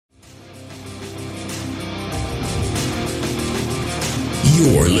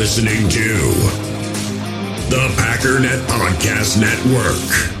You're listening to the Packernet Podcast Network.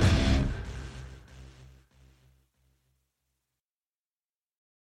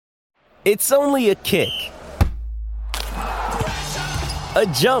 It's only a kick, a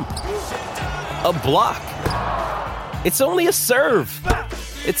jump, a block. It's only a serve.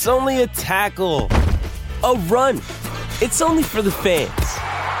 It's only a tackle, a run. It's only for the fans.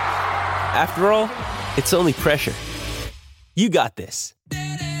 After all, it's only pressure. You got this.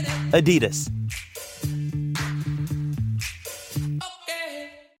 Adidas.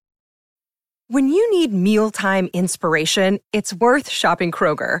 When you need mealtime inspiration, it's worth shopping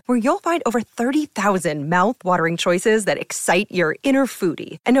Kroger, where you'll find over 30,000 mouth-watering choices that excite your inner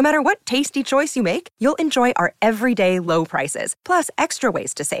foodie. And no matter what tasty choice you make, you'll enjoy our everyday low prices, plus extra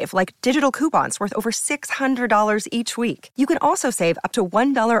ways to save, like digital coupons worth over $600 each week. You can also save up to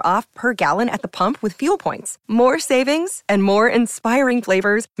 $1 off per gallon at the pump with fuel points. More savings and more inspiring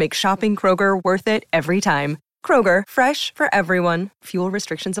flavors make shopping Kroger worth it every time. Kroger, fresh for everyone. Fuel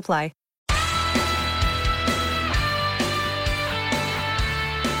restrictions apply.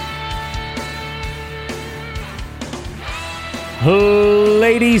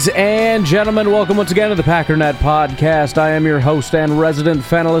 Ladies and gentlemen, welcome once again to the Packernet Podcast. I am your host and resident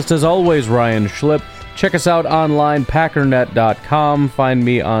fanalist, as always, Ryan Schlipp. Check us out online, packernet.com. Find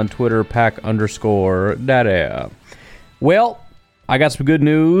me on Twitter, pack_data. Well, I got some good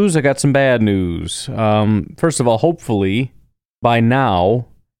news. I got some bad news. First of all, hopefully, by now,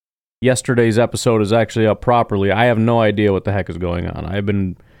 yesterday's episode is actually up properly. I have no idea what the heck is going on. I've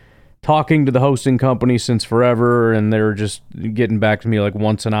been talking to the hosting company since forever, and they're just getting back to me like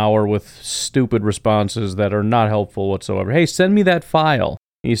once an hour with stupid responses that are not helpful whatsoever. Hey, send me that file.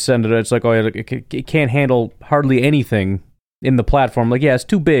 You send it, it's like, oh, it can't handle hardly anything in the platform. Like, yeah, it's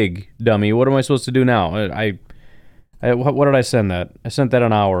too big, dummy. What am I supposed to do now? What did I send that? I sent that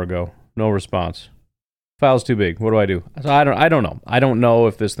an hour ago. No response. File's too big. What do I do? So I don't know. I don't know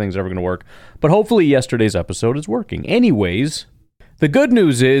if this thing's ever going to work. But hopefully yesterday's episode is working. Anyways, the good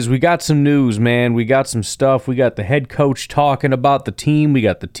news is we got some news, man. We got some stuff. We got the head coach talking about the team. We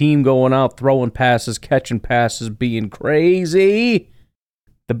got the team going out, throwing passes, catching passes, being crazy.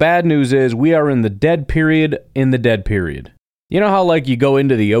 The bad news is we are in the dead period in the dead period. You know how, like, you go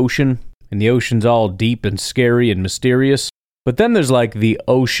into the ocean, and the ocean's all deep and scary and mysterious? But then there's, like, the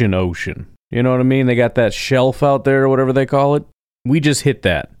ocean. You know what I mean? They got that shelf out there, or whatever they call it. We just hit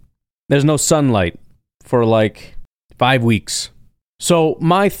that. There's no sunlight for, like, 5 weeks. So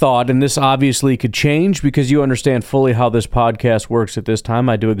my thought, and this obviously could change because you understand fully how this podcast works at this time.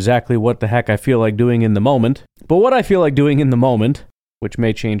 I do exactly what the heck I feel like doing in the moment. But what I feel like doing in the moment, which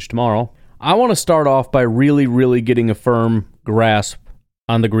may change tomorrow, I want to start off by really, really getting a firm grasp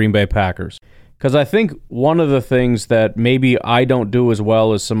on the Green Bay Packers. Because I think one of the things that maybe I don't do as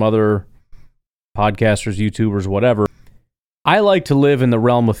well as some other podcasters, YouTubers, whatever, I like to live in the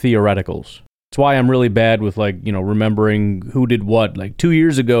realm of theoreticals. That's why I'm really bad with, like, you know, remembering who did what. Like 2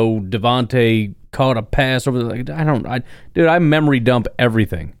 years ago, Devontae caught a pass over. I memory dump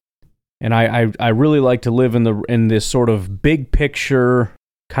everything, and I really like to live in this sort of big picture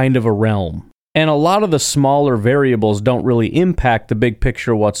kind of a realm. And a lot of the smaller variables don't really impact the big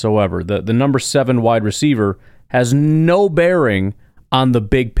picture whatsoever. The number 7 wide receiver has no bearing on the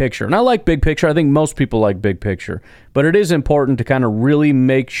big picture. And I like big picture. I think most people like big picture. But it is important to kind of really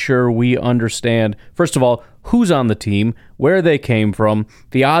make sure we understand, first of all, who's on the team, where they came from,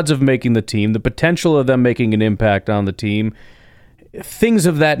 the odds of making the team, the potential of them making an impact on the team, things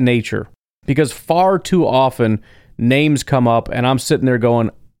of that nature. Because far too often, names come up, and I'm sitting there going,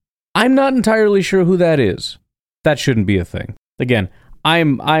 I'm not entirely sure who that is. That shouldn't be a thing. Again,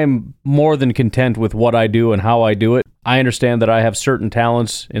 I'm more than content with what I do and how I do it. I understand that I have certain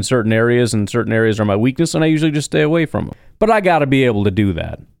talents in certain areas, and certain areas are my weakness, and I usually just stay away from them. But I got to be able to do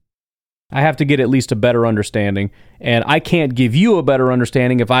that. I have to get at least a better understanding, and I can't give you a better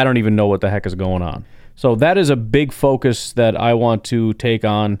understanding if I don't even know what the heck is going on. So that is a big focus that I want to take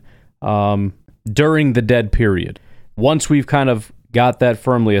on during the dead period. Once we've kind of got that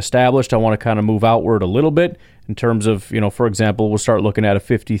firmly established, I want to kind of move outward a little bit in terms of, you know, for example, we'll start looking at a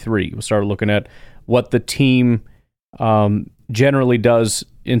 53. We'll start looking at what the team generally does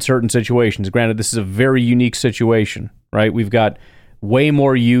in certain situations. Granted, this is a very unique situation, right? We've got way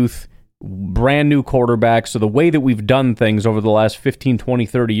more youth, brand new quarterbacks, so the way that we've done things over the last 15, 20,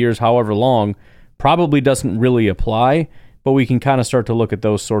 30 years, however long, probably doesn't really apply, but we can kind of start to look at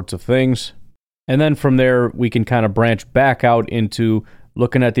those sorts of things. And then from there, we can kind of branch back out into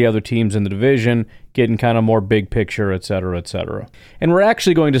looking at the other teams in the division, getting kind of more big picture, et cetera, et cetera. And we're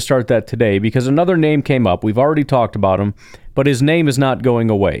actually going to start that today because another name came up. We've already talked about him, but his name is not going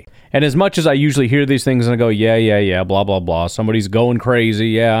away. And as much as I usually hear these things and I go, yeah, blah, blah, blah, somebody's going crazy,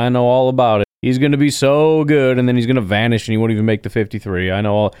 yeah, I know all about it. He's going to be so good, and then he's going to vanish, and he won't even make the 53. I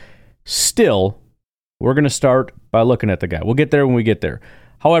know all. Still, we're going to start by looking at the guy. We'll get there when we get there.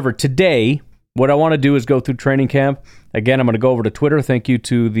 However, today, what I want to do is go through training camp. Again, I'm going to go over to Twitter. Thank you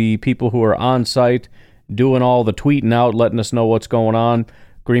to the people who are on site, doing all the tweeting out, letting us know what's going on.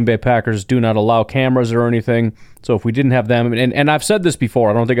 Green Bay Packers do not allow cameras or anything. So if we didn't have them, and I've said this before,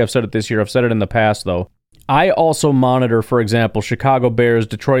 I don't think I've said it this year. I've said it in the past, though. I also monitor, for example, Chicago Bears,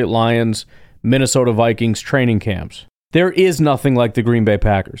 Detroit Lions, Minnesota Vikings training camps. There is nothing like the Green Bay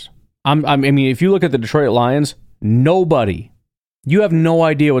Packers. I mean, if you look at the Detroit Lions, nobody. You have no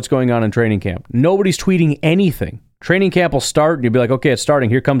idea what's going on in training camp. Nobody's tweeting anything. Training camp will start, and you'll be like, okay, it's starting.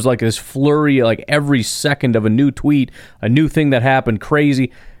 Here comes like this flurry, like every second of a new tweet, a new thing that happened,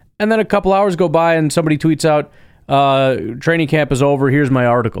 crazy. And then a couple hours go by, and somebody tweets out, training camp is over, here's my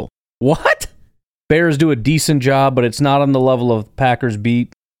article. What? Bears do a decent job, but it's not on the level of Packers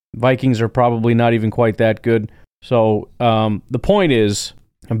beat. Vikings are probably not even quite that good. So the point is,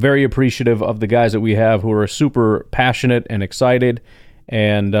 I'm very appreciative of the guys that we have who are super passionate and excited.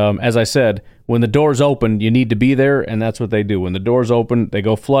 And as I said, when the doors open, you need to be there, and that's what they do. When the doors open, they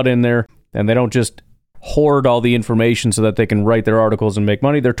go flood in there, and they don't just hoard all the information so that they can write their articles and make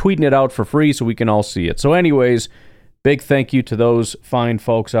money. They're tweeting it out for free so we can all see it. So anyways, big thank you to those fine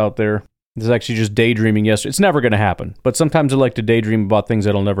folks out there. This is actually just daydreaming yesterday. It's never going to happen, but sometimes I like to daydream about things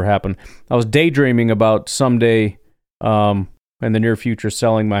that'll never happen. I was daydreaming about someday in the near future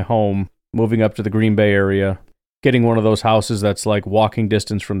selling my home, moving up to the Green Bay area, getting one of those houses that's like walking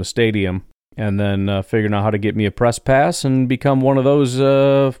distance from the stadium, and then figuring out how to get me a press pass and become one of those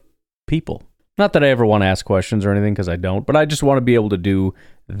people. Not that I ever want to ask questions or anything, because I don't, but I just want to be able to do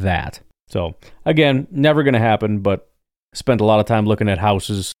that. So, again, never going to happen, but spent a lot of time looking at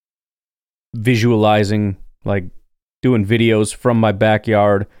houses, visualizing, like doing videos from my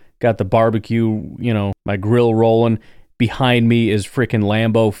backyard, got the barbecue, my grill rolling. Behind me is freaking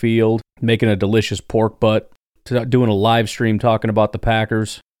Lambeau Field, making a delicious pork butt, doing a live stream talking about the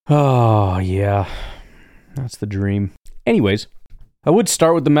Packers. Oh, yeah, that's the dream. Anyways, I would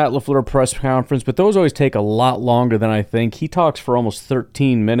start with the Matt LaFleur press conference, but those always take a lot longer than I think. He talks for almost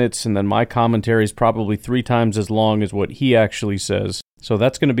 13 minutes, and then my commentary is probably 3 times as long as what he actually says. So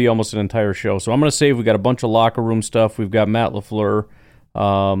that's going to be almost an entire show. So I'm going to save. We got a bunch of locker room stuff. We've got Matt LaFleur,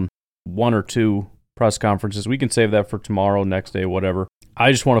 1 or 2 press conferences. We can save that for tomorrow, next day, whatever.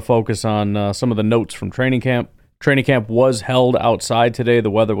 I just want to focus on some of the notes from training camp. Training camp was held outside today. The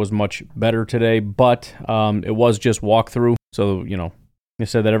weather was much better today, but it was just walkthrough. So, I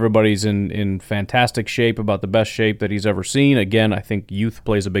said that everybody's in fantastic shape, about the best shape that he's ever seen. Again, I think youth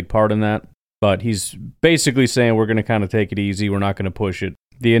plays a big part in that. But he's basically saying we're going to kind of take it easy. We're not going to push it.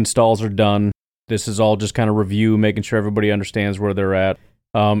 The installs are done. This is all just kind of review, making sure everybody understands where they're at.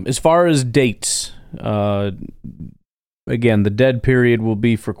 As far as dates, again, the dead period will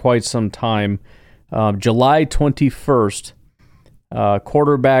be for quite some time. July 21st,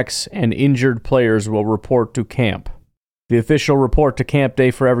 quarterbacks and injured players will report to camp. The official report to camp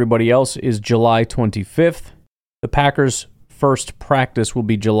day for everybody else is July 25th. The Packers' first practice will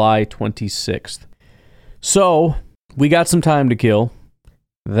be July 26th. So, we got some time to kill.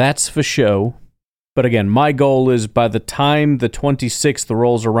 That's for show. But again, my goal is by the time the 26th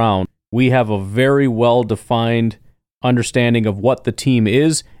rolls around, we have a very well-defined understanding of what the team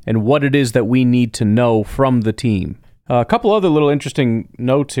is and what it is that we need to know from the team. A couple other little interesting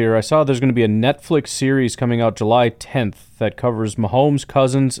notes here. I saw there's going to be a Netflix series coming out July 10th that covers Mahomes,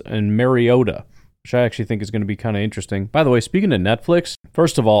 Cousins, and Mariota, which I actually think is going to be kind of interesting. By the way, speaking of Netflix,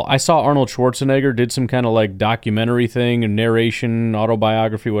 first of all, I saw Arnold Schwarzenegger did some kind of like documentary thing, and narration,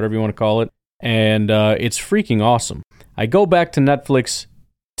 autobiography, whatever you want to call it, and it's freaking awesome. I go back to Netflix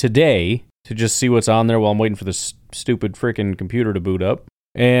today to just see what's on there while I'm waiting for this stupid freaking computer to boot up,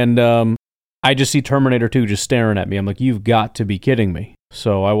 and I just see Terminator 2 just staring at me. I'm like, you've got to be kidding me.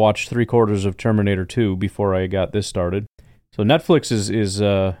 So I watched 3/4 of Terminator 2 before I got this started. So Netflix is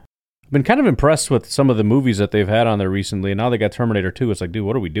I've been kind of impressed with some of the movies that they've had on there recently, and now they got Terminator 2. It's like, dude,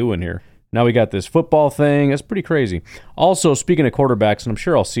 what are we doing here? Now we got this football thing. That's pretty crazy. Also, speaking of quarterbacks, and I'm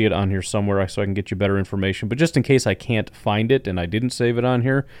sure I'll see it on here somewhere so I can get you better information, but just in case I can't find it and I didn't save it on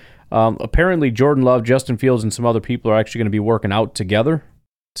here, apparently Jordan Love, Justin Fields, and some other people are actually going to be working out together.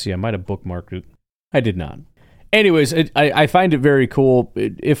 Let's see, I might have bookmarked it. I did not. Anyways, I find it very cool.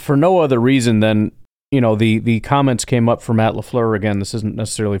 If for no other reason than the comments came up from Matt LaFleur again. This isn't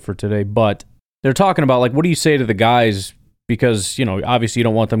necessarily for today, but they're talking about, like, what do you say to the guys? Because, obviously you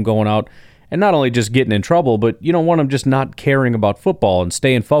don't want them going out and not only just getting in trouble, but you don't want them just not caring about football and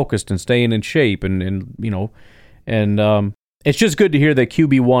staying focused and staying in shape. And it's just good to hear that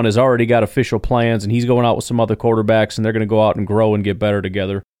QB1 has already got official plans and he's going out with some other quarterbacks and they're going to go out and grow and get better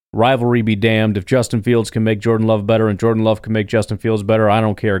together. Rivalry be damned. If Justin Fields can make Jordan Love better and Jordan Love can make Justin Fields better, I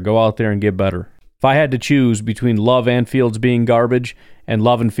don't care. Go out there and get better. If I had to choose between Love and Fields being garbage and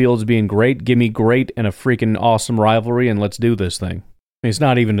Love and Fields being great, give me great and a freaking awesome rivalry and let's do this thing. It's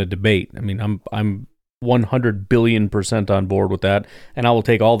not even a debate. I mean, I'm 100 billion% on board with that, and I will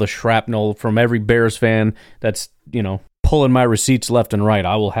take all the shrapnel from every Bears fan that's, pulling my receipts left and right.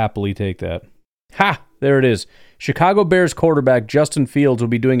 I will happily take that. Ha! There it is. Chicago Bears quarterback Justin Fields will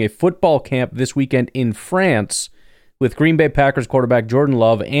be doing a football camp this weekend in France with Green Bay Packers quarterback Jordan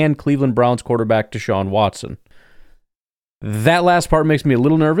Love and Cleveland Browns quarterback Deshaun Watson. That last part makes me a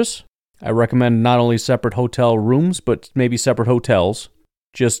little nervous. I recommend not only separate hotel rooms, but maybe separate hotels,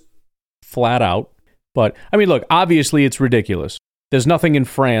 just flat out. But, I mean, look, obviously it's ridiculous. There's nothing in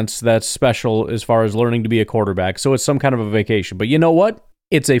France that's special as far as learning to be a quarterback, so it's some kind of a vacation. But you know what?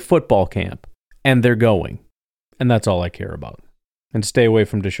 It's a football camp, and they're going. And that's all I care about. And stay away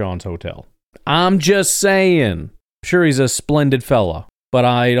from Deshaun's hotel. I'm just saying. Sure, he's a splendid fella, but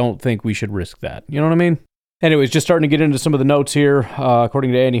I don't think we should risk that. You know what I mean? Anyways, just starting to get into some of the notes here.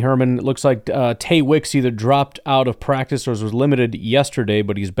 According to Andy Herman, it looks like Tay Wicks either dropped out of practice or was limited yesterday,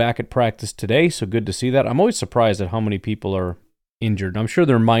 but he's back at practice today, so good to see that. I'm always surprised at how many people are injured. I'm sure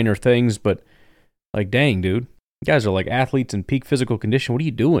they're minor things, but like, dang, dude. You guys are like athletes in peak physical condition. What are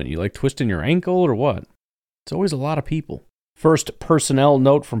you doing? You like twisting your ankle or what? It's always a lot of people. First personnel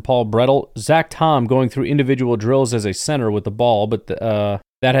note from Paul Brettel. Zach Tom going through individual drills as a center with the ball, but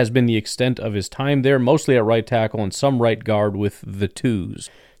that has been the extent of his time there, mostly at right tackle and some right guard with the twos.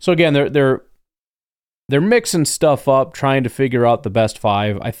 So again, they're mixing stuff up, trying to figure out the best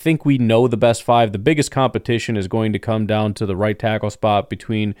five. I think we know the best five. The biggest competition is going to come down to the right tackle spot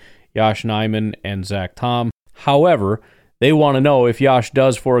between Yosh Nijman and Zach Tom. However, they want to know if Yosh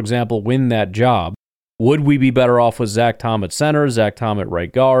does, for example, win that job, would we be better off with Zach Tom at center, Zach Tom at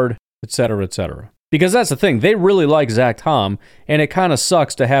right guard, etc., etc.? Because that's the thing. They really like Zach Tom, and it kind of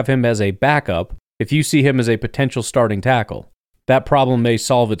sucks to have him as a backup if you see him as a potential starting tackle. That problem may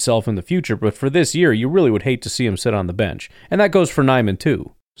solve itself in the future, but for this year, you really would hate to see him sit on the bench. And that goes for Nijman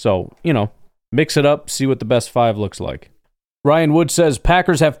too. So, mix it up, see what the best five looks like. Ryan Wood says,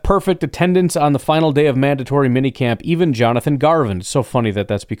 Packers have perfect attendance on the final day of mandatory minicamp, even Jonathan Garvin. It's so funny that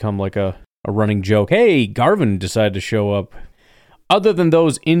that's become like a running joke. Hey, Garvin decided to show up. Other than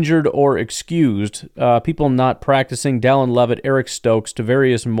those injured or excused, people not practicing, Dallin Levitt, Eric Stokes,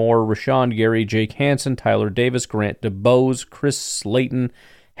 Tavarius Moore, Rashawn Gary, Jake Hansen, Tyler Davis, Grant DeBose, Chris Slayton,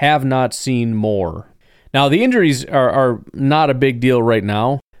 have not seen more. Now, the injuries are not a big deal right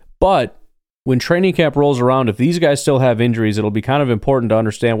now, but when training camp rolls around, if these guys still have injuries, it'll be kind of important to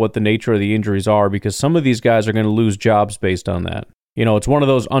understand what the nature of the injuries are, because some of these guys are going to lose jobs based on that. It's one of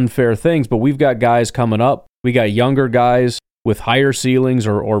those unfair things, but we've got guys coming up. We got younger guys with higher ceilings,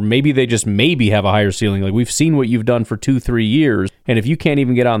 or maybe they just have a higher ceiling. Like, we've seen what you've done for 2-3 years, and if you can't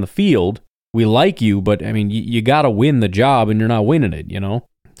even get on the field, we like you, but, I mean, you got to win the job, and you're not winning it,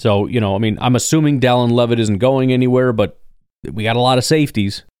 So, I'm assuming Dallin Levitt isn't going anywhere, but we got a lot of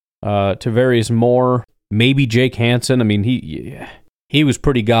safeties. Tavarius Moore, maybe Jake Hansen. I mean, he was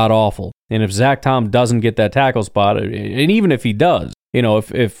pretty god-awful. And if Zach Tom doesn't get that tackle spot, and even if he does,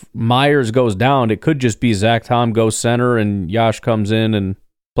 if Myers goes down, it could just be Zach Tom goes center and Yosh comes in and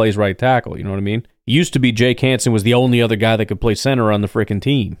plays right tackle. You know what I mean? It used to be Jake Hansen was the only other guy that could play center on the freaking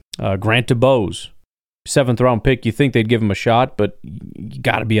team. Grant DeBose, 7th round pick. You think they'd give him a shot, but you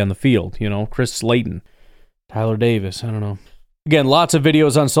got to be on the field. Chris Slayton, Tyler Davis. I don't know. Again, lots of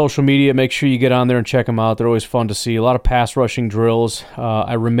videos on social media. Make sure you get on there and check them out. They're always fun to see. A lot of pass rushing drills.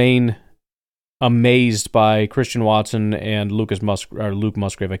 I remain amazed by Christian Watson and Luke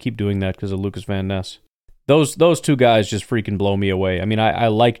Musgrave. I keep doing that because of Lucas Van Ness. Those two guys just freaking blow me away. I mean, I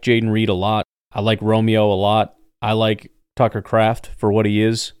like Jaden Reed a lot. I like Romeo a lot. I like Tucker Kraft for what he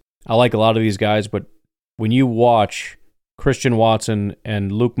is. I like a lot of these guys, but when you watch Christian Watson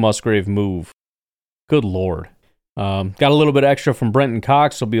and Luke Musgrave move, good Lord. Got a little bit extra from Brenton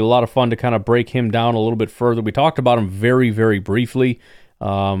Cox. It'll be a lot of fun to kind of break him down a little bit further. We talked about him very, very briefly.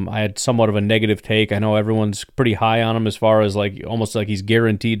 I had somewhat of a negative take. I know everyone's pretty high on him as far as almost like he's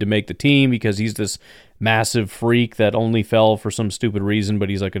guaranteed to make the team because he's this massive freak that only fell for some stupid reason. But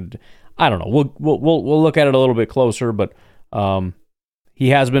he's like I don't know. We'll look at it a little bit closer. But he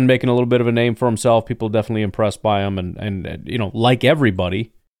has been making a little bit of a name for himself. People are definitely impressed by him. And you know, like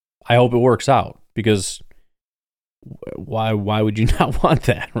everybody, I hope it works out, because why would you not want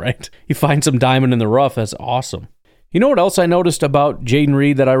that, right? You find some diamond in the rough, that's awesome. You know what else I noticed about Jayden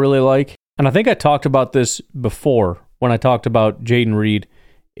Reed that I really like? And I think I talked about this before when I talked about Jayden Reed,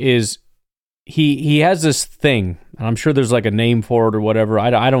 is he has this thing, and I'm sure there's like a name for it or whatever.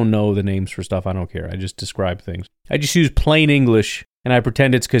 I don't know the names for stuff. I don't care. I just describe things. I just use plain English, and I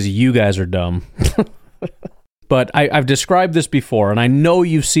pretend it's because you guys are dumb. But I've described this before, and I know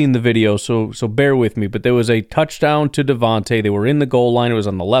you've seen the video, so bear with me. But there was a touchdown to Devontae. They were in the goal line. It was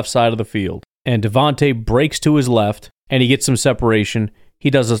on the left side of the field. And Devontae breaks to his left, and he gets some separation. He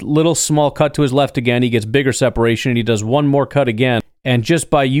does a little small cut to his left again. He gets bigger separation, and he does one more cut again. And just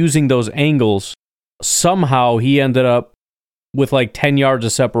by using those angles, somehow he ended up with like 10 yards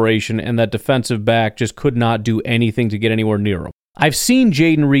of separation, and that defensive back just could not do anything to get anywhere near him. I've seen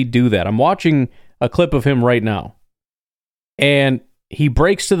Jayden Reed do that. I'm watching a clip of him right now, and he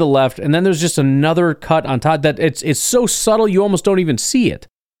breaks to the left, and then there's just another cut on top that it's so subtle you almost don't even see it.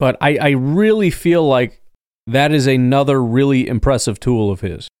 But I really feel like that is another really impressive tool of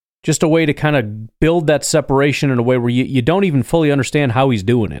his. Just a way to kind of build that separation in a way where you don't even fully understand how he's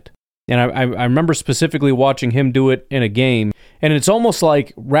doing it. And I remember specifically watching him do it in a game, and it's almost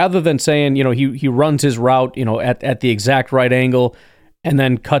like, rather than saying, you know, he runs his route, you know, at the exact right angle and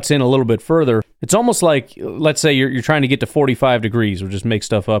then cuts in a little bit further, it's almost like, let's say you're trying to get to 45 degrees, or just make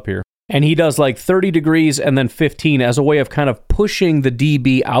stuff up here, and he does like 30 degrees and then 15 as a way of kind of pushing the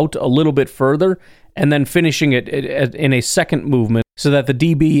DB out a little bit further, and then finishing it in a second movement so that the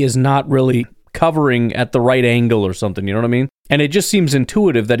DB is not really covering at the right angle or something, you know what I mean? And it just seems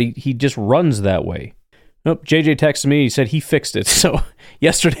intuitive that he just runs that way. Nope, JJ texted me, he said he fixed it, so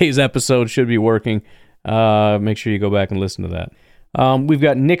yesterday's episode should be working. Make sure you go back and listen to that. We've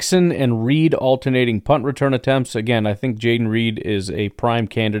got Nixon and Reed alternating punt return attempts. Again, I think Jayden Reed is a prime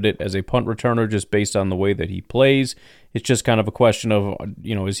candidate as a punt returner just based on the way that he plays. It's just kind of a question of,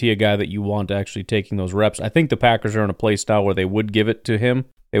 you know, is he a guy that you want actually taking those reps? I think the Packers are in a place now where they would give it to him.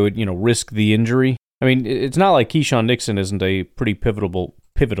 They would, you know, risk the injury. I mean, it's not like Keyshawn Nixon isn't a pretty pivotal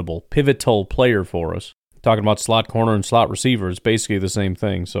player for us. Talking about slot corner and slot receiver, it's basically the same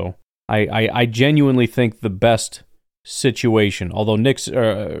thing. So I genuinely think the best situation, although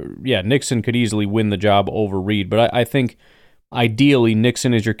Nixon could easily win the job over Reed, but I think ideally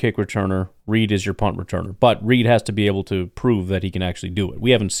Nixon is your kick returner, Reed is your punt returner, but Reed has to be able to prove that he can actually do it.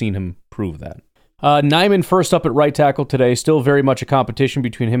 We haven't seen him prove that. Nyman first up at right tackle today, still very much a competition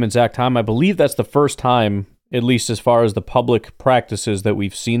between him and Zach Tom. I believe that's the first time, at least as far as the public practices, that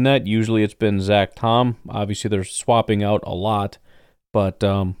we've seen that. Usually it's been Zach Tom. Obviously they're swapping out a lot, but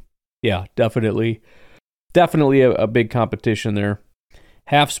yeah, definitely a big competition there.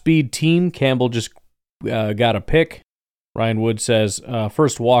 Half-speed team, Campbell just got a pick. Ryan Wood says,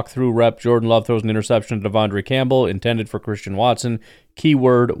 first walkthrough rep, Jordan Love throws an interception to Devondre Campbell, intended for Christian Watson.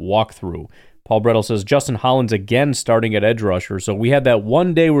 Keyword, walkthrough. Paul Brettel says, Justin Hollins again starting at edge rusher. So we had that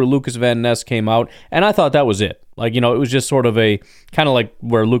one day where Lucas Van Ness came out, and I thought that was it. Like, you know, it was just sort of a, kind of like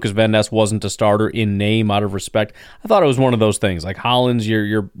where Lucas Van Ness wasn't a starter in name out of respect. I thought it was one of those things. Like Hollins,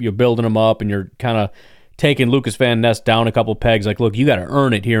 you're building him up, and you're kind of taking Lucas Van Ness down a couple pegs. Like, look, you got to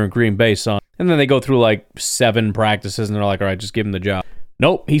earn it here in Green Bay, son. And then they go through like 7 practices, and they're like, all right, just give him the job.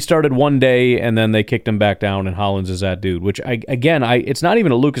 Nope, he started one day, and then they kicked him back down, and Hollins is that dude, which, it's not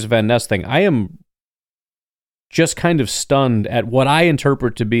even a Lucas Van Ness thing. I am just kind of stunned at what I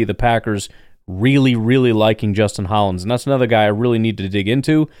interpret to be the Packers really, really liking Justin Hollins, and that's another guy I really need to dig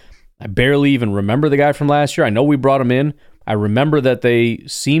into. I barely even remember the guy from last year. I know we brought him in. I remember that they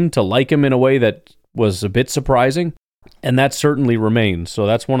seemed to like him in a way that was a bit surprising, and that certainly remains. So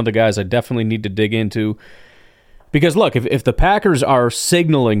that's one of the guys I definitely need to dig into. Because look, if the Packers are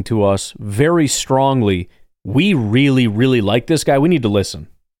signaling to us very strongly, we really, really like this guy, we need to listen,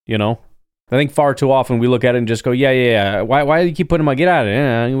 you know? I think far too often we look at it and just go, yeah. Why do you keep putting him on? Get out of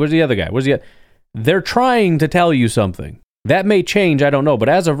it. Where's the other guy? They're trying to tell you something. That may change, I don't know. But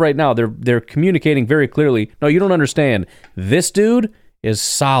as of right now, they're communicating very clearly, no, you don't understand. This dude is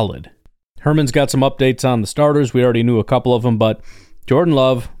solid. Herman's got some updates on the starters. We already knew a couple of them, but Jordan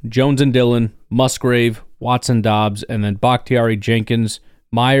Love, Jones and Dillon, Musgrave, Watson Dobbs, and then Bakhtiari Jenkins,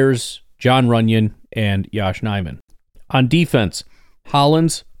 Myers, John Runyon, and Yosh Nijman. On defense,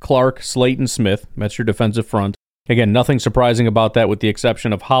 Hollins, Clark, Slayton, Smith. That's your defensive front. Again, nothing surprising about that with the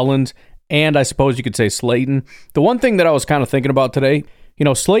exception of Hollins, and I suppose you could say Slayton. The one thing that I was kind of thinking about today, you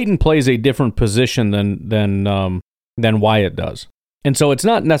know, Slayton plays a different position than Wyatt does. And so it's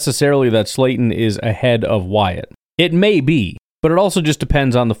not necessarily that Slayton is ahead of Wyatt. It may be, But it also just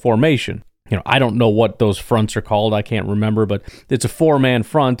depends on the formation. I don't know what those fronts are called. I can't remember, but it's a 4-man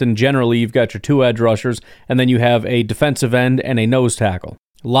front, and generally you've got your 2 edge rushers, and then you have a defensive end and a nose tackle.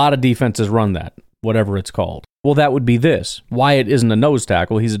 A lot of defenses run that, whatever it's called. Well, that would be this. Wyatt isn't a nose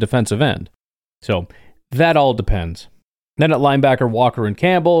tackle. He's a defensive end. So that all depends. Then at linebacker, Walker and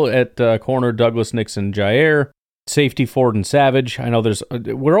Campbell. At corner, Douglas, Nixon, Jair. Safety, Ford and Savage. I know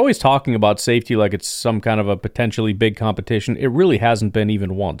we're always talking about safety like it's some kind of a potentially big competition. It really hasn't been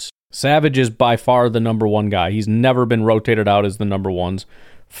even once. Savage is by far the number 1 guy. He's never been rotated out as the number 1s.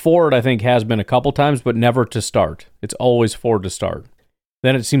 Ford, I think, has been a couple times, but never to start. It's always Ford to start.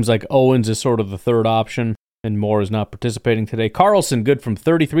 Then it seems like Owens is sort of the third option, and Moore is not participating today. Carlson, good from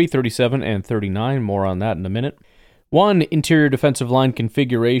 33, 37, and 39. More on that in a minute. One interior defensive line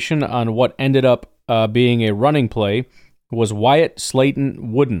configuration on what ended up being a running play was Wyatt,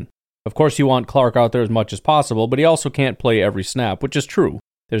 Slayton, Wooden. Of course, you want Clark out there as much as possible, but he also can't play every snap, which is true.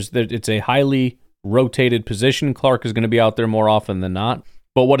 It's a highly rotated position. Clark is going to be out there more often than not.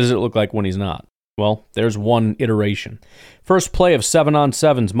 But what does it look like when he's not? Well, there's one iteration. First play of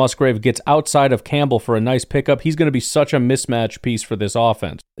 7-on-7s, Musgrave gets outside of Campbell for a nice pickup. He's going to be such a mismatch piece for this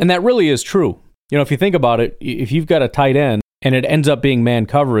offense. And that really is true. If you think about it, if you've got a tight end and it ends up being man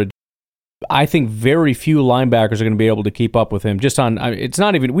coverage, I think very few linebackers are going to be able to keep up with him. It's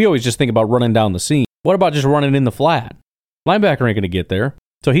not even, we always just think about running down the seam. What about just running in the flat? Linebacker ain't going to get there.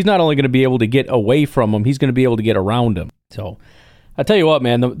 So he's not only going to be able to get away from him, he's going to be able to get around him. So I tell you what,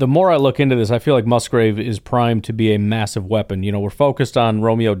 man, the more I look into this, I feel like Musgrave is primed to be a massive weapon. We're focused on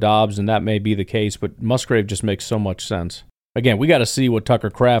Romeo Doubs, and that may be the case, but Musgrave just makes so much sense. Again, we got to see what Tucker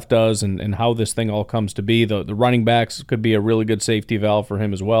Kraft does and how this thing all comes to be. The running backs could be a really good safety valve for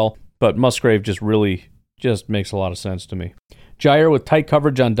him as well, but Musgrave just makes a lot of sense to me. Jair with tight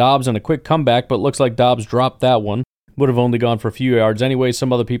coverage on Doubs and a quick comeback, but looks like Doubs dropped that one. Would have only gone for a few yards anyway.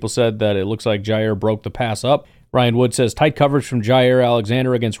 Some other people said that it looks like Jair broke the pass up. Ryan Wood says tight coverage from Jair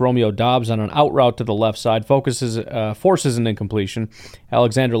Alexander against Romeo Doubs on an out route to the left side forces an incompletion.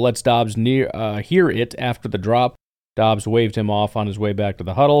 Alexander lets Doubs hear it after the drop. Doubs waved him off on his way back to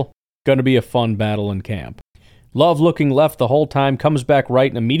the huddle. Going to be a fun battle in camp. Love looking left the whole time, comes back right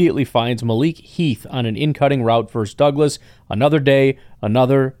and immediately finds Malik Heath on an in-cutting route versus Douglas. Another day,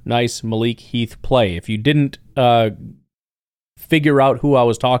 another nice Malik Heath play. If you didn't figure out who I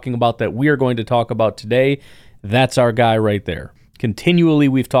was talking about that we are going to talk about today, that's our guy right there. Continually,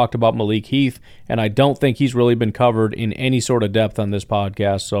 we've talked about Malik Heath, and I don't think he's really been covered in any sort of depth on this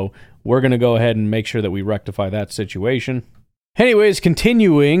podcast, so we're going to go ahead and make sure that we rectify that situation. Anyways,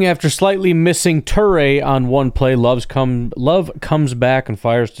 continuing, after slightly missing Toure on one play, Love comes back and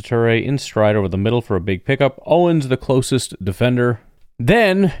fires to Toure in stride over the middle for a big pickup. Owens, the closest defender.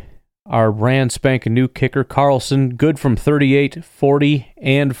 Then, our brand spanking new kicker, Carlson, good from 38, 40,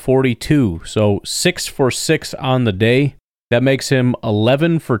 and 42. So 6 for 6 on the day. That makes him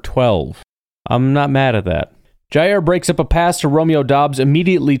 11 for 12. I'm not mad at that. Jair breaks up a pass to Romeo Doubs,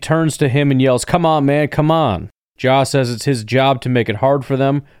 immediately turns to him and yells, "Come on, man, come on." Ja says it's his job to make it hard for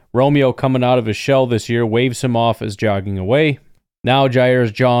them. Romeo, coming out of his shell this year, waves him off as jogging away. Now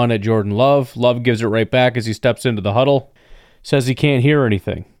Jair's jawing at Jordan Love. Love gives it right back as he steps into the huddle. Says he can't hear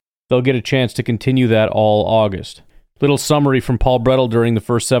anything. They'll get a chance to continue that all August. Little summary from Paul Brettel during the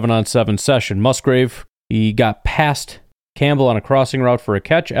first 7-on-7 session. Musgrave, he got past Campbell on a crossing route for a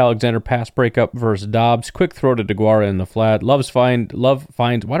catch. Alexander pass breakup versus Doubs. Quick throw to DeGuara in the flat. Love finds,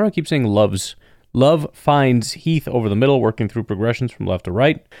 why do I keep saying Loves? Love finds Heath over the middle, working through progressions from left to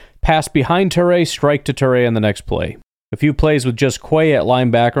right. Pass behind Toure, strike to Toure on the next play. A few plays with just Quay at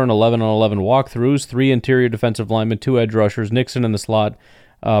linebacker and 11-on-11 walkthroughs, 3 interior defensive linemen, 2 edge rushers, Nixon in the slot,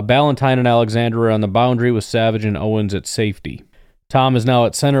 Ballantyne and Alexander on the boundary with Savage and Owens at safety. Tom is now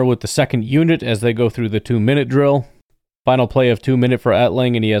at center with the second unit as they go through the 2-minute drill. Final play of 2 minute for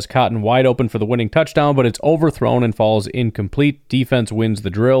Etling, and he has Cotton wide open for the winning touchdown, but it's overthrown and falls incomplete. Defense wins the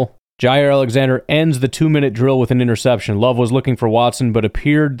drill. Jair Alexander ends the 2-minute drill with an interception. Love was looking for Watson, but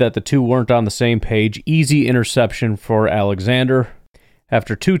appeared that the two weren't on the same page. Easy interception for Alexander.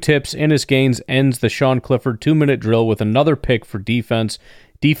 After 2 tips, Ennis Gaines ends the Sean Clifford 2-minute drill with another pick for defense.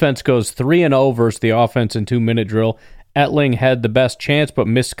 Defense goes 3-0 versus the offense in 2-minute drill. Etling had the best chance, but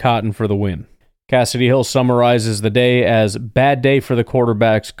missed Cotton for the win. Cassidy Hill summarizes the day as bad day for the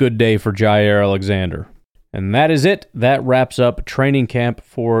quarterbacks, good day for Jair Alexander. And that is it. That wraps up training camp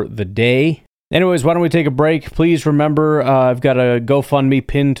for the day. Anyways, why don't we take a break? Please remember, I've got a GoFundMe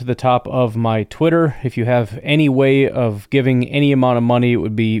pinned to the top of my Twitter. If you have any way of giving any amount of money, it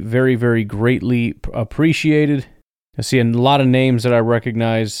would be very, very greatly appreciated. I see a lot of names that I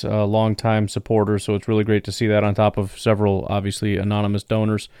recognize, longtime supporters, so it's really great to see that on top of several, obviously, anonymous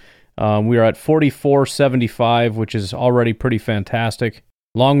donors. We are at 4475, which is already pretty fantastic.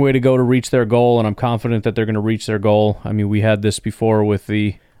 Long way to go to reach their goal, and I'm confident that they're going to reach their goal. I mean, we had this before with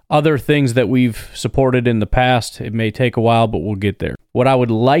the other things that we've supported in the past. It may take a while, but we'll get there. What I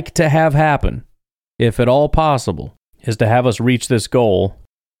would like to have happen, if at all possible, is to have us reach this goal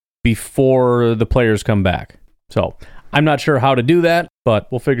before the players come back. So I'm not sure how to do that, but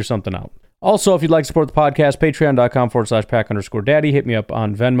we'll figure something out. Also, if you'd like to support the podcast, patreon.com/pack_daddy. Hit me up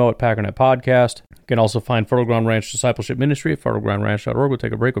on Venmo at Packernet Podcast. You can also find Fertile Ground Ranch Discipleship Ministry at fertilegroundranch.org. We'll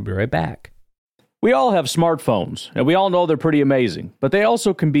take a break. We'll be right back. We all have smartphones, and we all know they're pretty amazing, but they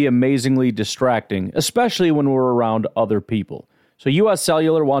also can be amazingly distracting, especially when we're around other people. So US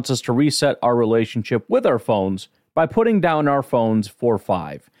Cellular wants us to reset our relationship with our phones by putting down our phones for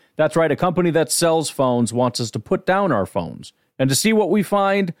 $5. That's right, a company that sells phones wants us to put down our phones. And to see what we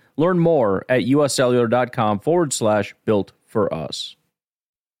find, learn more at uscellular.com/built-for-us.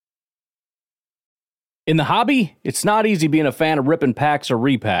 In the hobby, it's not easy being a fan of ripping packs or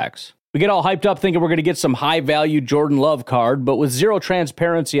repacks. We get all hyped up thinking we're going to get some high-value Jordan Love card, but with zero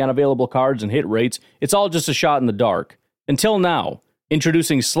transparency on available cards and hit rates, it's all just a shot in the dark. Until now.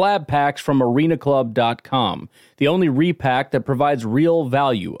 Introducing slab packs from arenaclub.com, the only repack that provides real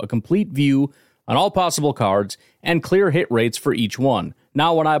value, a complete view on all possible cards, and clear hit rates for each one.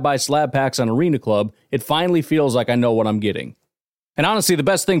 Now when I buy slab packs on Arena Club, it finally feels like I know what I'm getting. And honestly, the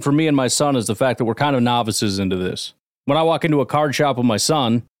best thing for me and my son is the fact that we're kind of novices into this. When I walk into a card shop with my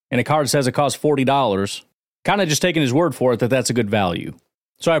son, and a card says it costs $40, kind of just taking his word for it that that's a good value.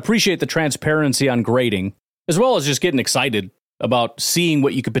 So I appreciate the transparency on grading, as well as just getting excited about seeing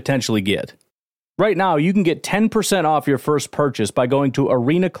what you could potentially get. Right now, you can get 10% off your first purchase by going to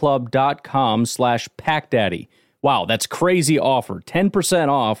arenaclub.com/packdaddy. Wow, that's crazy offer. 10%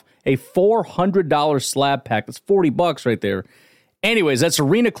 off a $400 slab pack. That's $40 right there. Anyways, that's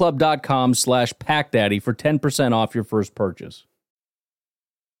arenaclub.com/packdaddy for 10% off your first purchase.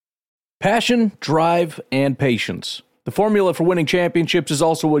 Passion, drive, and patience. The formula for winning championships is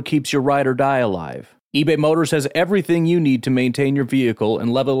also what keeps your ride or die alive. eBay Motors has everything you need to maintain your vehicle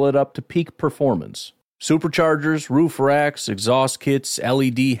and level it up to peak performance. Superchargers, roof racks, exhaust kits,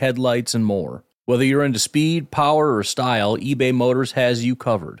 LED headlights, and more. Whether you're into speed, power, or style, eBay Motors has you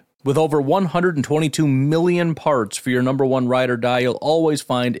covered. With over 122 million parts for your number one ride or die, you'll always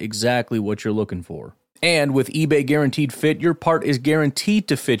find exactly what you're looking for. And with eBay Guaranteed Fit, your part is guaranteed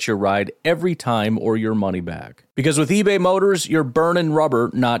to fit your ride every time or your money back. Because with eBay Motors, you're burning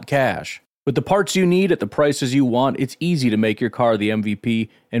rubber, not cash. With the parts you need at the prices you want, it's easy to make your car the MVP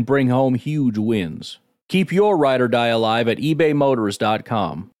and bring home huge wins. Keep your ride or die alive at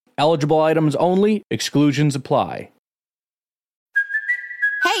ebaymotors.com. Eligible items only, exclusions apply.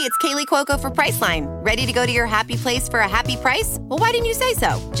 Hey, it's Kaylee Cuoco for Priceline. Ready to go to your happy place for a happy price? Well, why didn't you say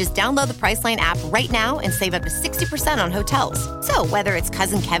so? Just download the Priceline app right now and save up to 60% on hotels. So whether it's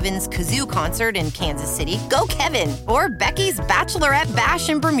Cousin Kevin's Kazoo Concert in Kansas City, go Kevin, or Becky's Bachelorette Bash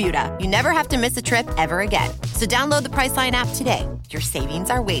in Bermuda, you never have to miss a trip ever again. So download the Priceline app today. Your savings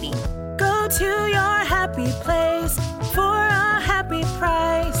are waiting. Go to your happy place for a happy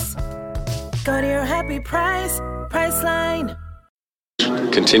price. Go to your happy price, Priceline.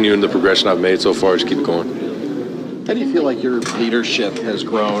 Continuing the progression I've made so far, just keep going. How do you feel like your leadership has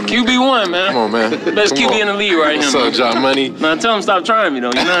grown? QB1, man. Come on, man. Best QB in the league right here. What's up, John Money? Now tell him stop trying me, though.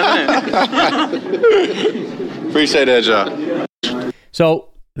 You know what I'm saying? Appreciate that, John. So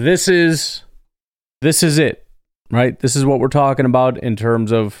this is it, right? This is what we're talking about in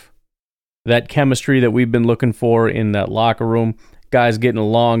terms of that chemistry that we've been looking for in that locker room. Guys getting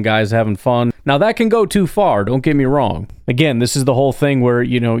along, guys having fun. Now, that can go too far, don't get me wrong. Again, this is the whole thing where,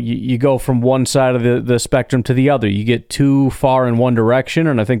 you go from one side of the spectrum to the other. You get too far in one direction,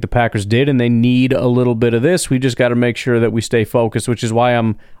 and I think the Packers did, and they need a little bit of this. We just got to make sure that we stay focused, which is why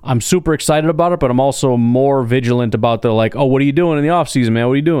I'm super excited about it, but I'm also more vigilant about the, like, oh, what are you doing in the offseason, man?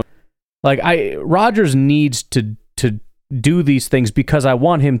 What are you doing? Like, Rodgers needs to do these things because I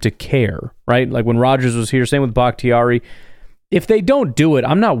want him to care, right? Like when Rodgers was here, same with Bakhtiari. If they don't do it,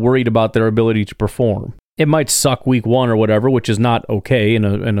 I'm not worried about their ability to perform. It might suck week one or whatever, which is not okay in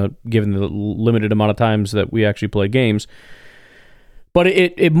a given the limited amount of times that we actually play games. But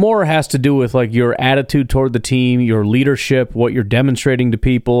it more has to do with like your attitude toward the team, your leadership, what you're demonstrating to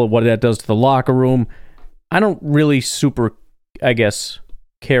people, what that does to the locker room. I don't really super, I guess,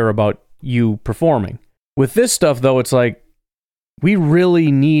 care about you performing. With this stuff, though, it's like we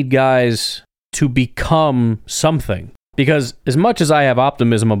really need guys to become something. Because as much as I have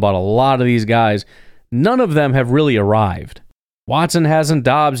optimism about a lot of these guys, none of them have really arrived. Watson hasn't,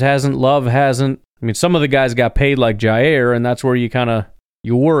 Dobbs hasn't, Love hasn't. I mean, some of the guys got paid like Jair, and that's where you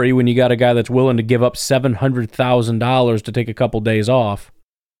worry when you got a guy that's willing to give up $700,000 to take a couple days off.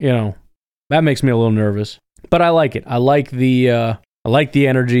 That makes me a little nervous. But I like it. I like the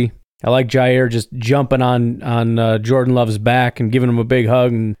energy. I like Jair just jumping on Jordan Love's back and giving him a big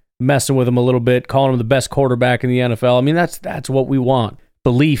hug and messing with him a little bit, calling him the best quarterback in the NFL. I mean, that's what we want.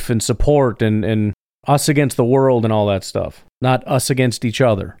 Belief and support and us against the world and all that stuff, not us against each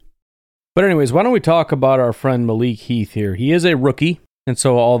other. But anyways, why don't we talk about our friend Malik Heath here? He is a rookie, and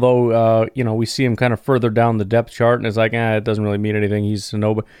so although we see him kind of further down the depth chart, and it's like, it doesn't really mean anything. He's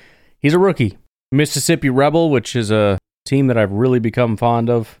a rookie. Mississippi Rebel, which is a team that I've really become fond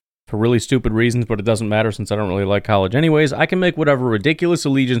of for really stupid reasons, but it doesn't matter since I don't really like college anyways. I can make whatever ridiculous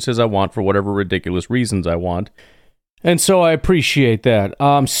allegiances I want for whatever ridiculous reasons I want. And so I appreciate that.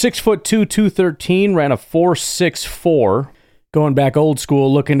 6'2", 213, ran a 4.64. Going back old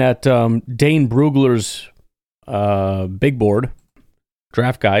school, looking at Dane Brugler's big board,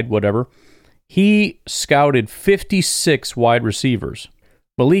 draft guide, whatever. He scouted 56 wide receivers.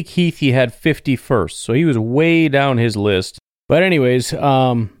 Malik Heath, he had 51st, so he was way down his list. But anyways,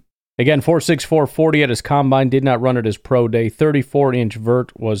 again, 4.64, 40 at his combine, did not run at his pro day. 34-inch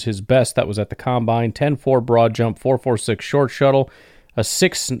vert was his best. That was at the combine. 10.4 broad jump, 4.46 short shuttle, a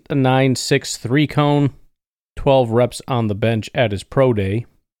 6.9, 6.3 cone, 12 reps on the bench at his pro day.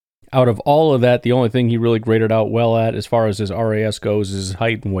 Out of all of that, the only thing he really graded out well at as far as his RAS goes is his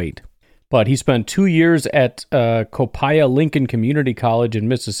height and weight. But he spent 2 years at Copiah Lincoln Community College in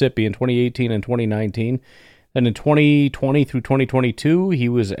Mississippi in 2018 and 2019. Then in 2020 through 2022, he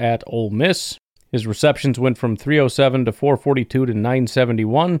was at Ole Miss. His receptions went from 307 to 442 to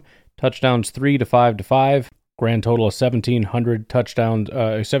 971. Touchdowns 3 to 5 to 5. Grand total of 1,700 touchdowns,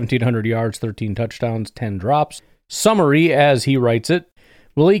 1,700 yards, 13 touchdowns, 10 drops. Summary, as he writes it,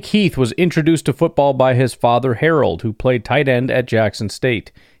 Malik Heath was introduced to football by his father, Harold, who played tight end at Jackson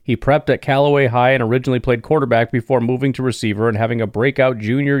State. He prepped at Callaway High and originally played quarterback before moving to receiver and having a breakout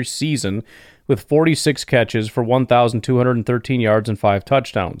junior season with 46 catches for 1,213 yards and 5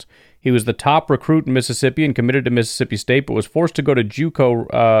 touchdowns. He was the top recruit in Mississippi and committed to Mississippi State, but was forced to go the JUCO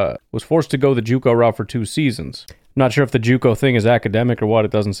route for 2 seasons. I'm not sure if the JUCO thing is academic or what,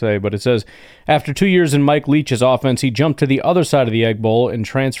 it doesn't say, but it says, after 2 years in Mike Leach's offense, he jumped to the other side of the Egg Bowl and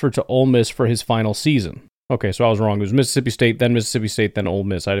transferred to Ole Miss for his final season. Okay, so I was wrong. It was Mississippi State, then Ole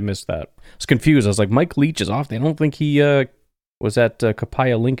Miss. I missed that. I was confused. I was like, Mike Leach is off. I don't think he was at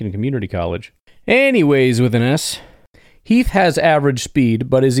Copiah Lincoln Community College. Anyways, with an S. Heath has average speed,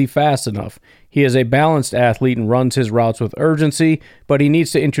 but is he fast enough? He is a balanced athlete and runs his routes with urgency, but he needs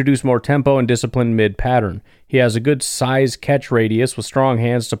to introduce more tempo and discipline mid-pattern. He has a good size catch radius with strong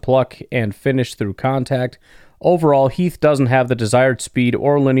hands to pluck and finish through contact. Overall, Heath doesn't have the desired speed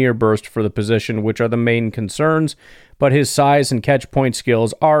or linear burst for the position, which are the main concerns, but his size and catch point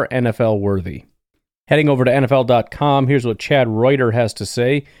skills are NFL-worthy. Heading over to NFL.com, here's what Chad Reuter has to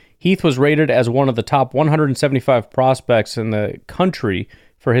say. Heath was rated as one of the top 175 prospects in the country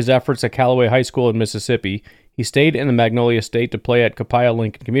for his efforts at Callaway High School in Mississippi. He stayed in the Magnolia State to play at Copiah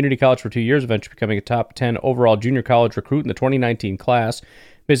Lincoln Community College for 2 years, eventually becoming a top 10 overall junior college recruit in the 2019 class.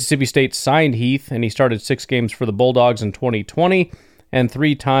 Mississippi State signed Heath, and he started 6 games for the Bulldogs in 2020 and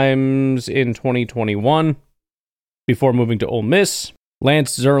 3 times in 2021 before moving to Ole Miss.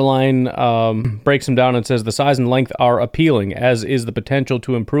 Lance Zierlein breaks him down and says the size and length are appealing, as is the potential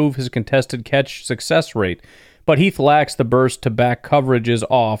to improve his contested catch success rate. But Heath lacks the burst to back coverages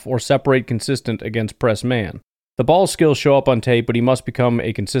off or separate consistent against press man. The ball skills show up on tape, but he must become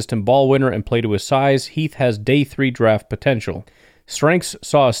a consistent ball winner and play to his size. Heath has day 3 draft potential. Strengths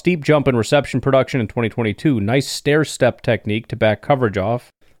saw a steep jump in reception production in 2022. Nice stair-step technique to back coverage off.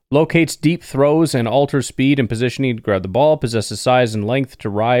 Locates deep throws and alters speed and positioning to grab the ball. Possesses size and length to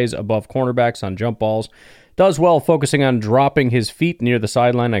rise above cornerbacks on jump balls. Does well focusing on dropping his feet near the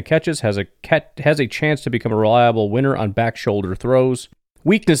sideline on catches. Has a chance to become a reliable winner on back shoulder throws.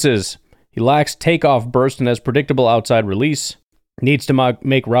 Weaknesses. He lacks takeoff burst and has predictable outside release. Needs to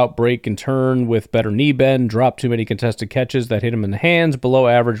make route break and turn with better knee bend. Drop too many contested catches that hit him in the hands. Below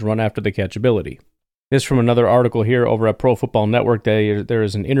average run after the catch ability. This from another article here over at Pro Football Network. There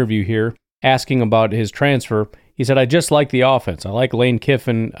is an interview here asking about his transfer. He said, I just like the offense. I like Lane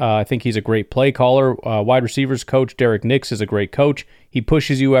Kiffin. I think he's a great play caller. Wide receivers coach Derek Nix is a great coach. He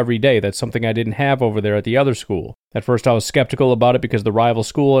pushes you every day. That's something I didn't have over there at the other school. At first I was skeptical about it because of the rival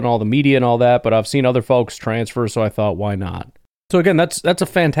school and all the media and all that, but I've seen other folks transfer, so I thought, why not? So again, that's a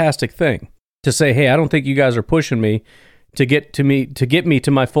fantastic thing to say, hey, I don't think you guys are pushing me to get me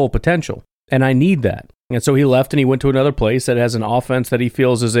to my full potential. and I need that. And so he left and he went to another place that has an offense that he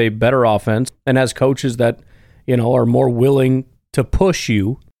feels is a better offense and has coaches that, are more willing to push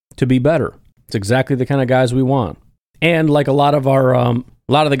you to be better. It's exactly the kind of guys we want. And like a lot of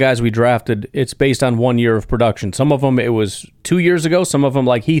the guys we drafted, it's based on 1 year of production. Some of them, it was 2 years ago. Some of them,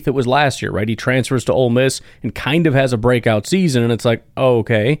 like Heath, it was last year, right? He transfers to Ole Miss and kind of has a breakout season, and it's like, oh,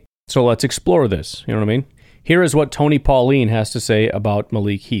 okay, so let's explore this. You know what I mean? Here is what Tony Pauline has to say about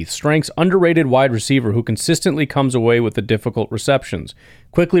Malik Heath. Strengths: underrated wide receiver who consistently comes away with the difficult receptions,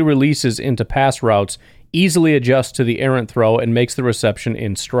 quickly releases into pass routes, easily adjusts to the errant throw, and makes the reception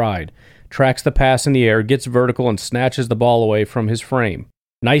in stride. Tracks the pass in the air, gets vertical, and snatches the ball away from his frame.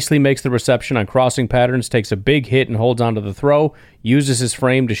 Nicely makes the reception on crossing patterns, takes a big hit and holds onto the throw, uses his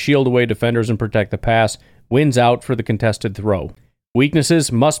frame to shield away defenders and protect the pass, wins out for the contested throw.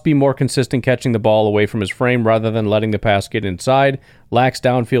 Weaknesses: must be more consistent catching the ball away from his frame rather than letting the pass get inside, lacks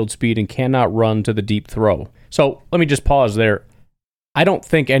downfield speed, and cannot run to the deep throw. So let me just pause there. I don't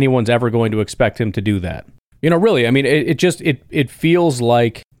think anyone's ever going to expect him to do that. Really, I mean, it feels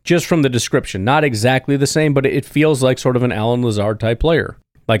like, just from the description, not exactly the same, but it feels like sort of an Alan Lazard type player.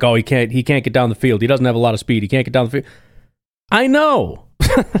 Like, oh, he can't get down the field. He doesn't have a lot of speed. He can't get down the field. I know.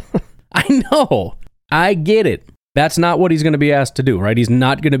 I know. I get it. That's not what he's going to be asked to do, right? He's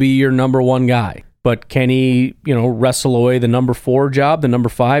not going to be your number one guy. But can he, wrestle away the number 4 job, the number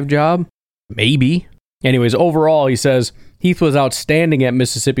 5 job? Maybe. Anyways, overall, he says, Heath was outstanding at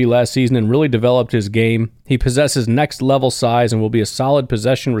Mississippi last season and really developed his game. He possesses next-level size and will be a solid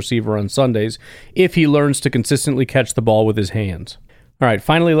possession receiver on Sundays if he learns to consistently catch the ball with his hands. All right,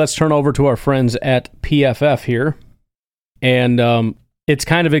 finally, let's turn over to our friends at PFF here. And it's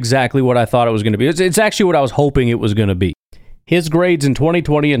kind of exactly what I thought it was going to be. It's actually what I was hoping it was going to be. His grades in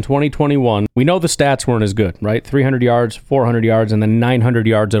 2020 and 2021, we know the stats weren't as good, right? 300 yards, 400 yards, and then 900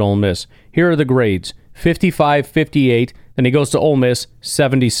 yards at Ole Miss. Here are the grades: 55, 58, then he goes to Ole Miss,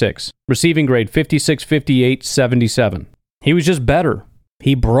 76. Receiving grade, 56, 58, 77. He was just better.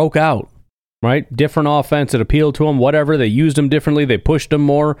 He broke out, right? Different offense, it appealed to him, whatever. They used him differently, they pushed him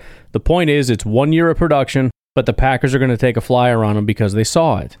more. The point is, it's 1 year of production, but the Packers are going to take a flyer on him because they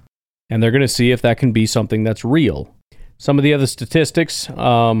saw it. And they're going to see if that can be something that's real. Some of the other statistics,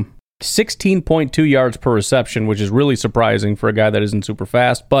 16.2 yards per reception, which is really surprising for a guy that isn't super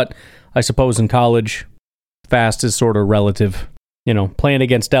fast. But I suppose in college, fast is sort of relative. Playing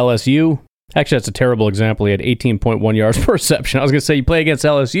against LSU, actually that's a terrible example. He had 18.1 yards per reception. I was going to say, you play against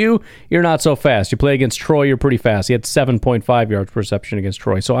LSU, you're not so fast. You play against Troy, you're pretty fast. He had 7.5 yards per reception against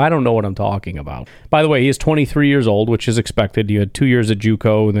Troy. So I don't know what I'm talking about. By the way, he is 23 years old, which is expected. You had 2 years at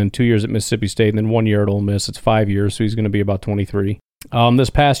JUCO, and then 2 years at Mississippi State, and then 1 year at Ole Miss. It's 5 years, so he's going to be about 23. This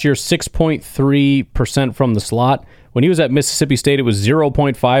past year, 6.3% from the slot. When he was at Mississippi State, it was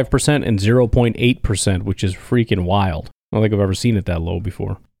 0.5% and 0.8%, which is freaking wild. I don't think I've ever seen it that low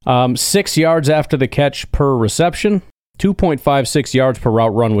before. 6 yards after the catch per reception, 2.56 yards per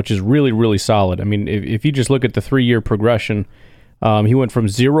route run, which is really, really solid. I mean, if you just look at the 3-year progression, he went from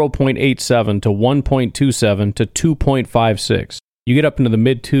 0.87 to 1.27 to 2.56. You get up into the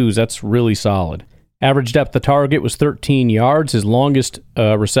mid-2s, that's really solid. Average depth of target was 13 yards. His longest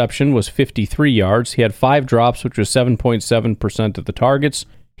reception was 53 yards. He had 5 drops, which was 7.7% of the targets.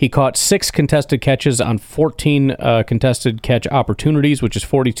 He caught 6 contested catches on 14 contested catch opportunities, which is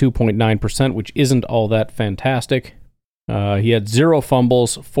 42.9%, which isn't all that fantastic. He had 0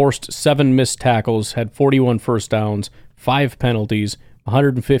 fumbles, forced 7 missed tackles, had 41 first downs, 5 penalties,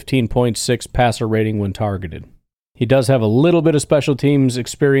 115.6 passer rating when targeted. He does have a little bit of special teams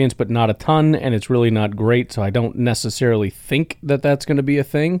experience, but not a ton, and it's really not great, so I don't necessarily think that that's going to be a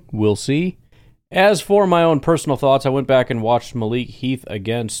thing. We'll see. As for my own personal thoughts, I went back and watched Malik Heath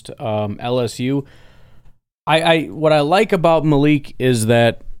against LSU. What I like about Malik is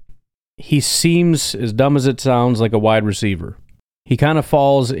that he seems, as dumb as it sounds, like a wide receiver. He kind of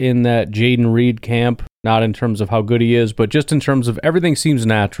falls in that Jaden Reed camp, not in terms of how good he is, but just in terms of everything seems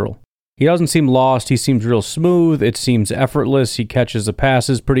natural. He doesn't seem lost. He seems real smooth. It seems effortless. He catches the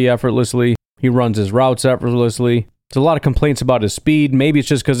passes pretty effortlessly. He runs his routes effortlessly. There's a lot of complaints about his speed. Maybe it's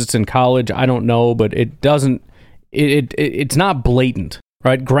just because it's in college. I don't know, but it doesn't. It's not blatant,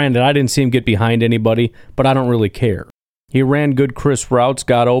 right? Granted, I didn't see him get behind anybody, but I don't really care. He ran good, crisp routes,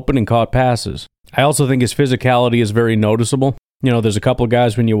 got open, and caught passes. I also think his physicality is very noticeable. There's a couple of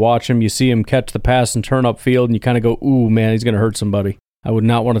guys when you watch him, you see him catch the pass and turn upfield, and you kind of go, ooh, man, he's going to hurt somebody. I would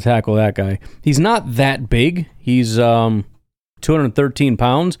not want to tackle that guy. He's not that big. He's 213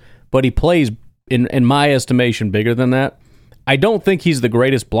 pounds, but he plays, in my estimation, bigger than that. I don't think he's the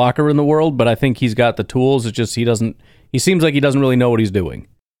greatest blocker in the world, but I think he's got the tools. It's just he seems like he doesn't really know what he's doing.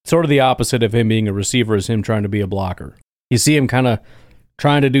 Sort of the opposite of him being a receiver is him trying to be a blocker. You see him kind of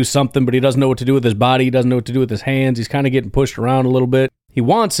trying to do something, but he doesn't know what to do with his body. He doesn't know what to do with his hands. He's kind of getting pushed around a little bit. He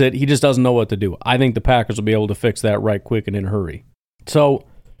wants it. He just doesn't know what to do. I think the Packers will be able to fix that right quick and in a hurry. So,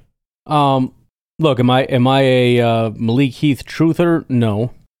 look, am I a Malik Heath truther?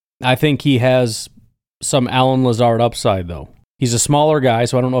 No. I think he has some Allen Lazard upside, though. He's a smaller guy,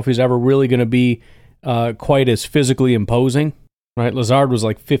 so I don't know if he's ever really going to be quite as physically imposing. Right? Lazard was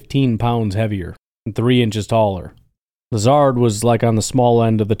like 15 pounds heavier and 3 inches taller. Lazard was like on the small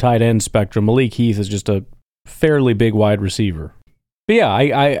end of the tight end spectrum. Malik Heath is just a fairly big wide receiver. But yeah,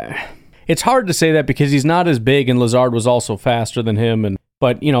 I it's hard to say that because he's not as big, and Lazard was also faster than him.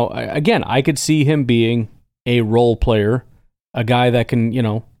 But, you know, again, I could see him being a role player, a guy that can, you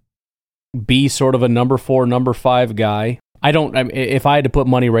know, be sort of a number 4, number 5 guy. If I had to put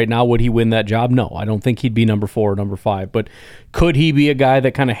money right now, would he win that job? No, I don't think he'd be number 4 or number 5. But could he be a guy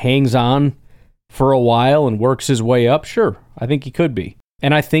that kind of hangs on for a while and works his way up? Sure, I think he could be.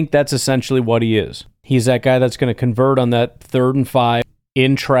 And I think that's essentially what he is. He's that guy that's going to convert on that 3rd and 5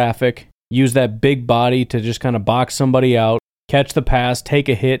 in traffic, use that big body to just kind of box somebody out, catch the pass, take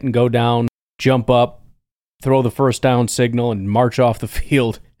a hit and go down, jump up, throw the first down signal, and march off the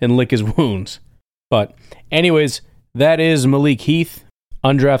field and lick his wounds. But anyways, that is Malik Heath,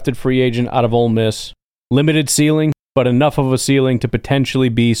 undrafted free agent out of Ole Miss. Limited ceiling, but enough of a ceiling to potentially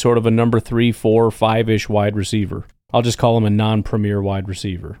be sort of a number 3, 4, 5-ish wide receiver. I'll just call him a non-premier wide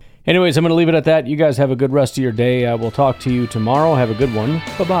receiver. Anyways, I'm going to leave it at that. You guys have a good rest of your day. I will talk to you tomorrow. Have a good one.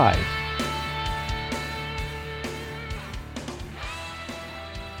 Bye-bye.